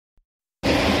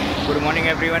Good morning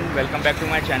everyone, welcome back to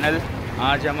my channel.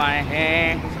 आज हम आए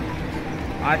हैं,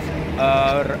 आज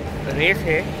रेस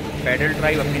है, पैडल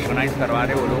ड्राइव अपनी ऑर्गेनाइज करवा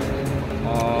रहे वो लोग।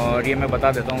 और ये मैं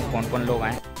बता देता हूँ कौन कौन लोग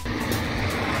आए।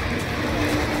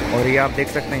 और ये आप देख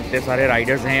सकते हैं इतने सारे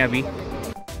राइडर्स हैं अभी।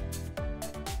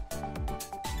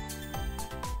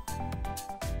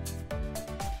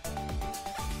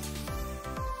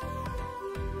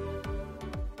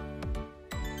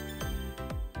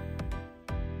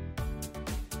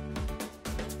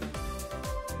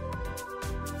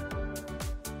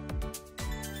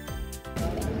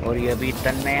 और ये अभी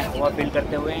टन में हवा फिल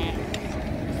करते हुए हैं,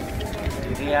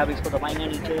 इसलिए आप इसको दबाएंगे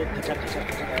नीचे। खचक खचक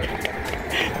खचक।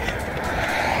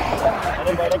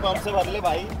 अरे बड़े पंप से भर ले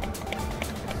भाई।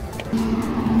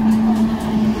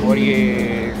 और ये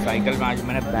साइकिल में आज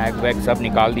मैंने बैग वैग सब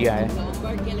निकाल दिया है,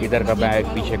 इधर का बैग,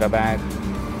 पीछे का बैग,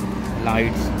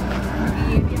 लाइट्स,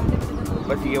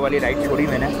 बस ये वाली लाइट छोड़ी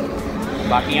मैंने।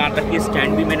 बाकी यहाँ तक कि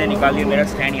स्टैंड भी मैंने निकाल दिया, मेरा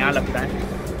स्टैंड यहाँ लगता है।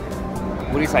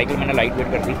 पूरी साइकिल मैंने लाइट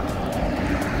वेट कर दी।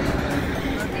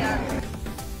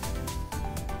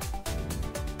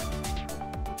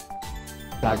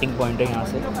 स्टार्टिंग पॉइंट है यहाँ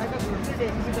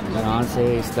से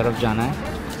इस तरफ जाना है।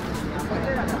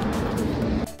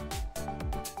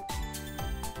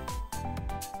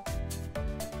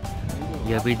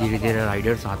 ये अभी धीरे धीरे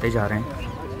राइडर्स आते जा रहे हैं।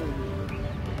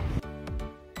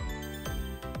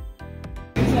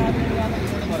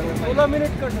 16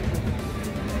 मिनट कर सकते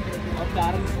और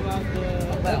 4 के बाद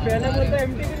पहले बोलते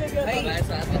एमटी भी लेके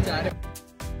आता।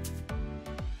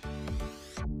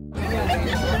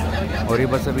 और ये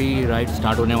बस अभी राइड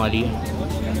स्टार्ट होने वाली है।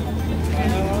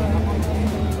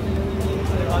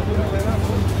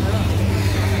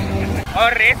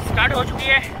 और रेस स्टार्ट हो चुकी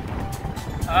है।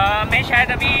 मैं शायद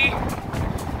अभी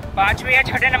 5वें या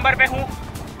 6ठे नंबर पे हूँ।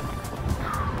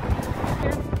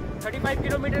 35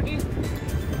 किलोमीटर की।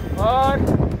 और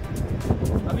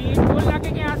अभी टोल नाके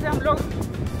के यहाँ से हम लोग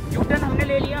यू टर्न हमने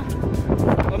ले लिया।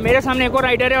 और मेरे सामने एक और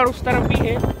राइडर है और उस तरफ भी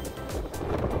है।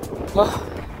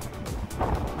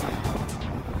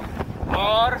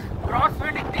 और क्रॉस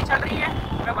स्पीड इतनी चल रही है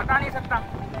मैं बता नहीं सकता।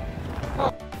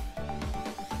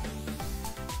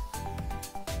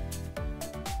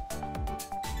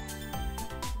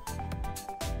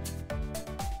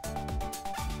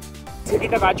 सिटी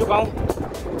तक आ चुका हूँ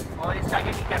और इस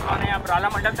आगे की करवाना है, अब राला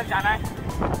मंडल तक जाना है।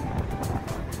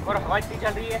 और हवा इतनी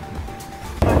चल रही है।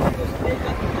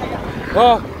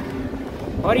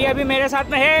 और ये अभी मेरे साथ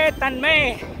में है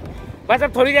तन्मय। बस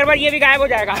अब थोड़ी देर बाद ये भी गायब हो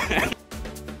जाएगा।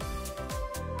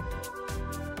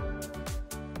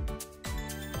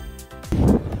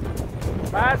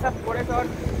 बस अब थोड़े से और,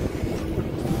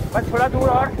 बस थोड़ा दूर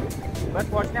और, बस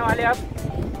पहुंचने वाले अब।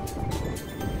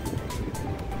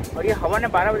 और ये हवा ने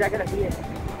 12 बजा के रखी है,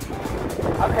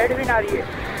 अब हेड भी ना रही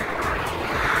है।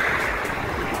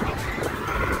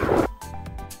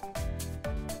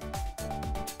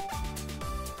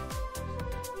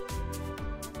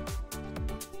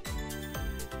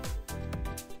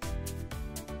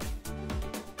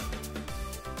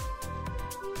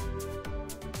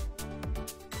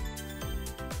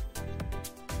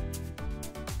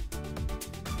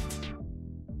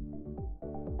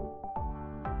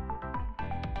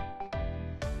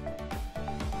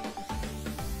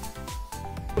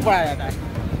 पढ़ाया जाता है।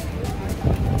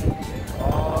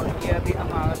 और ये अभी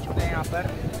हम आ चुके हैं यहाँ पर।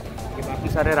 ये बाकी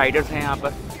सारे राइडर्स हैं यहाँ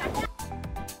पर।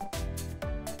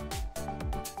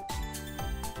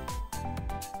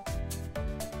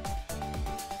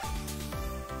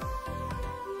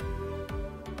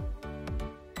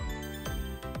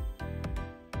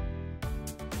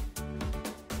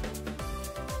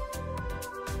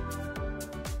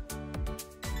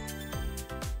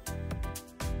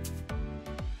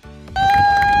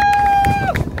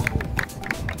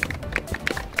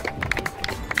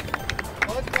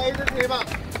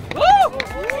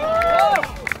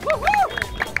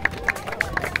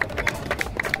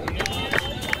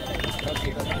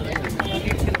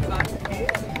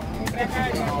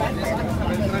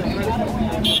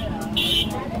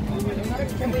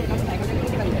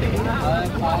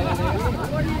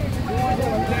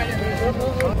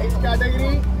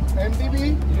 Category MTB.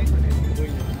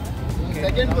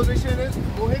 Second position is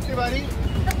Mohit Tiwari.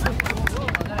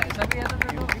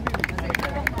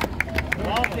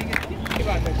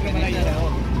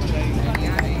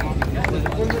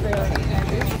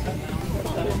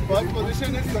 First position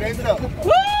is Surendra.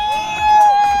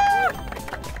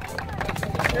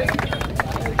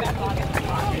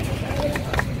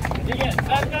 ठीक है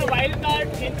सर का वाइल्ड कार्ड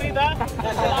एंट्री था।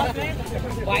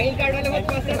 वाइल्ड कार्ड वाले बहुत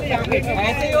पास थे, यहाँ पे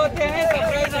ऐसे ही होते हैं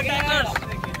surprise attackers.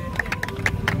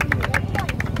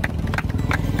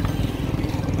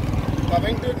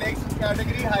 Coming to next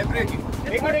category hybrid.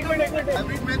 एक मिनट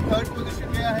हाइब्रिड में थर्ड पोजीशन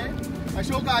गया है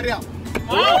अशोक आर्या।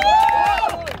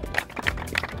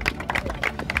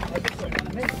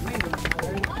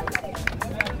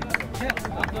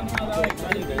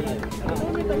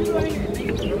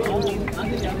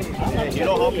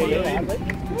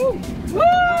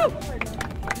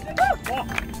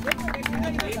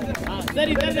 सर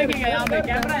इधर देखिएगा, यहाँ पे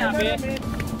कैमरा है, यहाँ पे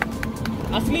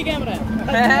असली कैमरा है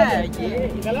ये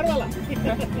कलर वाला। ठीक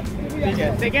है,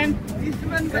 सेकंड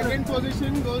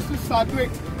पोजीशन गोes to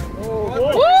सात्विक।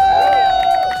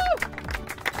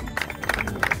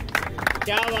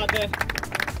 क्या बात है,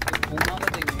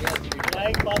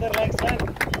 लाइक फादर लाइक सन।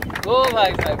 ओ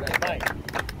भाई भाई भाई।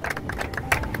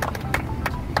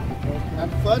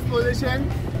 फर्स्ट पोजीशन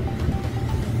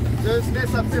जो इसने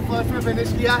सबसे फर्स्ट में फिनिश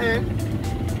किया है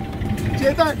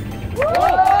चेतन।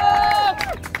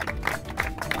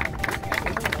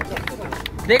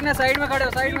 देखना साइड में खड़े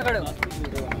हो, साइड में खड़े हो।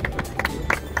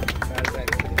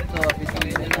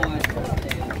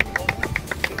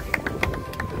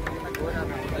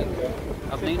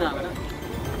 अब नहीं नाम है ना,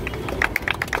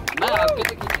 मैं आपके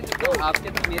तो खींच सकता हूँ, आपके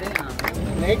तो मेरे नाम।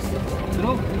 नेक्स्ट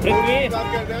काम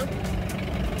करते हैं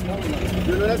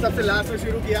जिन्होंने सबसे लास्ट में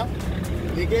शुरू किया,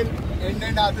 लेकिन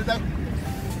एंड आते तक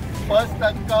फर्स्ट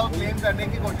तक का क्लेम करने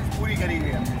की कोशिश पूरी करी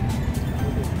गई है।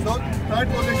 तो थर्ड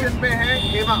पोजीशन पे है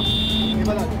Hema.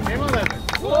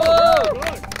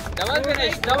 Double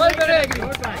finish, double finish.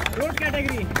 Road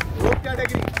category.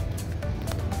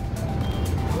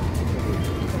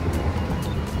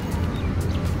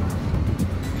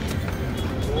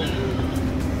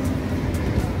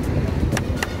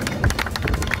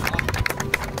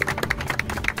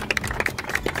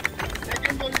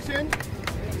 Second position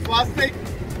स्वास्तिक।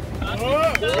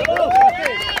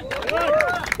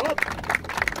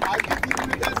 आगे 3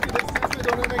 मीटर की डिस्टेंस में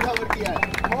दोनों ने कवर किया है।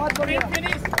 बहुत बढ़िया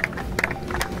finish.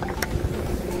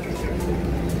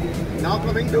 Now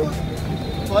coming to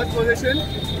first position.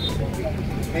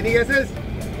 Any guesses?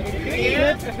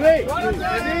 Yes,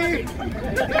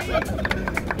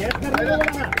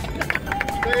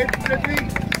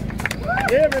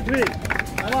 ये पृथ्वी।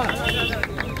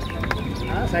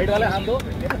 हाँ, साइड वाले हाथ दो।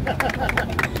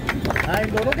 हाँ, इन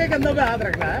दोनों के कंधों पे हाथ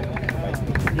रखना है।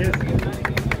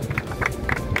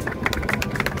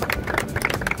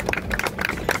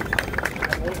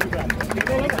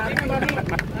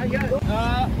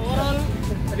 ओवरऑल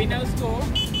विनर्स को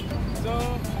तो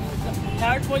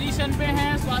थर्ड पोजीशन पे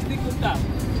हैं स्वास्तिक गुप्ता।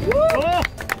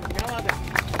 क्या बात है।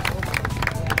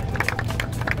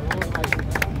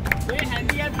 ये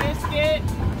हैंडीकैप रेस के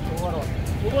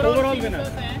ओवरऑल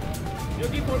विनर्स हैं, जो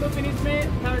कि फोटो फिनिश में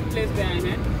थर्ड प्लेस पे आए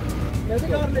हैं। मैं भी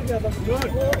कवर लेके आता हूँ।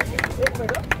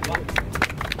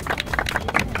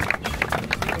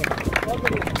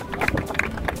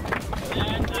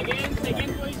 एंड अगेन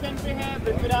सेकंड पोजीशन पे है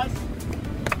पृथ्वीराज।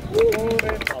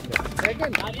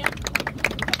 सेकंड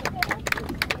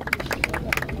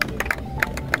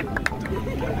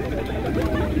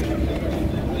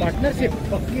पार्टनरशिप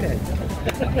पक्की है।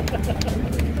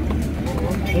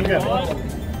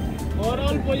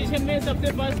 ओवरऑल पोजीशन में सबसे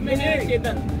फर्स्ट में है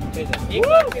चेतन।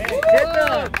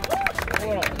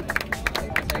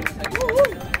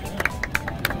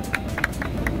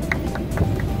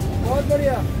 बहुत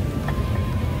बढ़िया।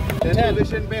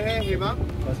 पोजीशन पे है हेमा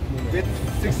विद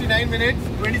 69 मिनट्स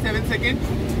 27 सेकेंड।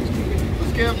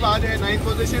 उसके बाद है 9th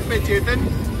पोजीशन पे चेतन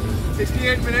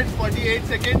 68 मिनट्स 48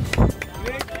 सेकेंड।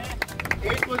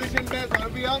 8th पोजीशन पे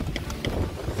सौरभिया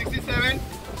 67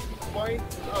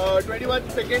 21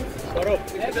 seconds.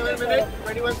 67 minutes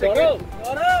 21 seconds.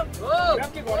 और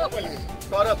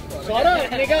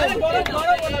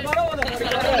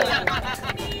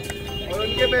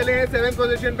उनके पहले है 7th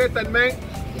पोजीशन पे तन्मय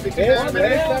 67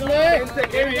 minutes 10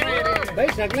 seconds. भाई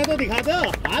शक्ल तो दिखा दो,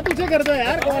 हाथ ऊंचे कर दो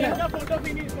यार। कौन है?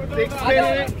 6th पे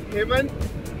है Hemant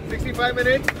 65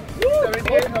 minutes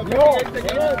 78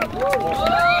 seconds.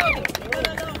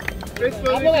 5th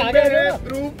position पे है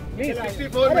ध्रुव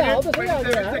 64 minutes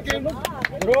 27 seconds.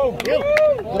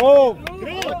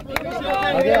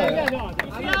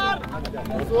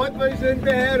 फोर्थ पोजीशन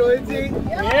पे है रोहित सिंह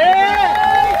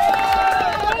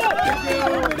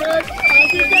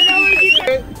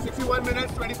 61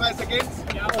 minutes 25 seconds.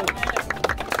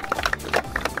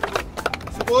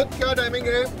 सुबोध का टाइमिंग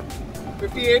है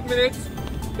 58 minutes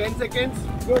 10 seconds.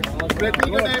 पृथ्वी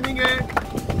का टाइमिंग है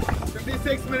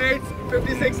 56 minutes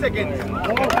 56 seconds.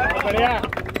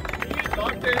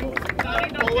 Top 10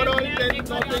 overall 10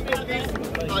 top 10 के लिए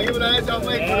आगे बुलाया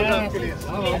जाऊंगा एक प्रोग्राम के लिए।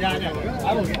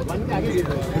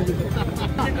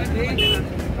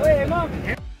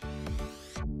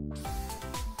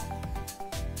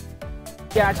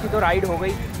 ये आज की तो राइड हो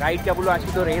गई, राइड क्या बोलो, आज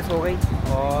की तो रेस हो गई।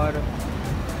 और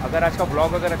अगर आज का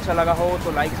ब्लॉग अगर अच्छा लगा हो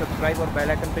तो लाइक, सब्सक्राइब और बेल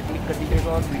आइकन पे क्लिक कर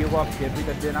दीजिएगा और वीडियो को आप शेयर भी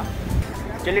कर देना।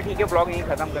 चलिए ठीक है, ब्लॉग यहीं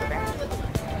ख़त्म करते हैं।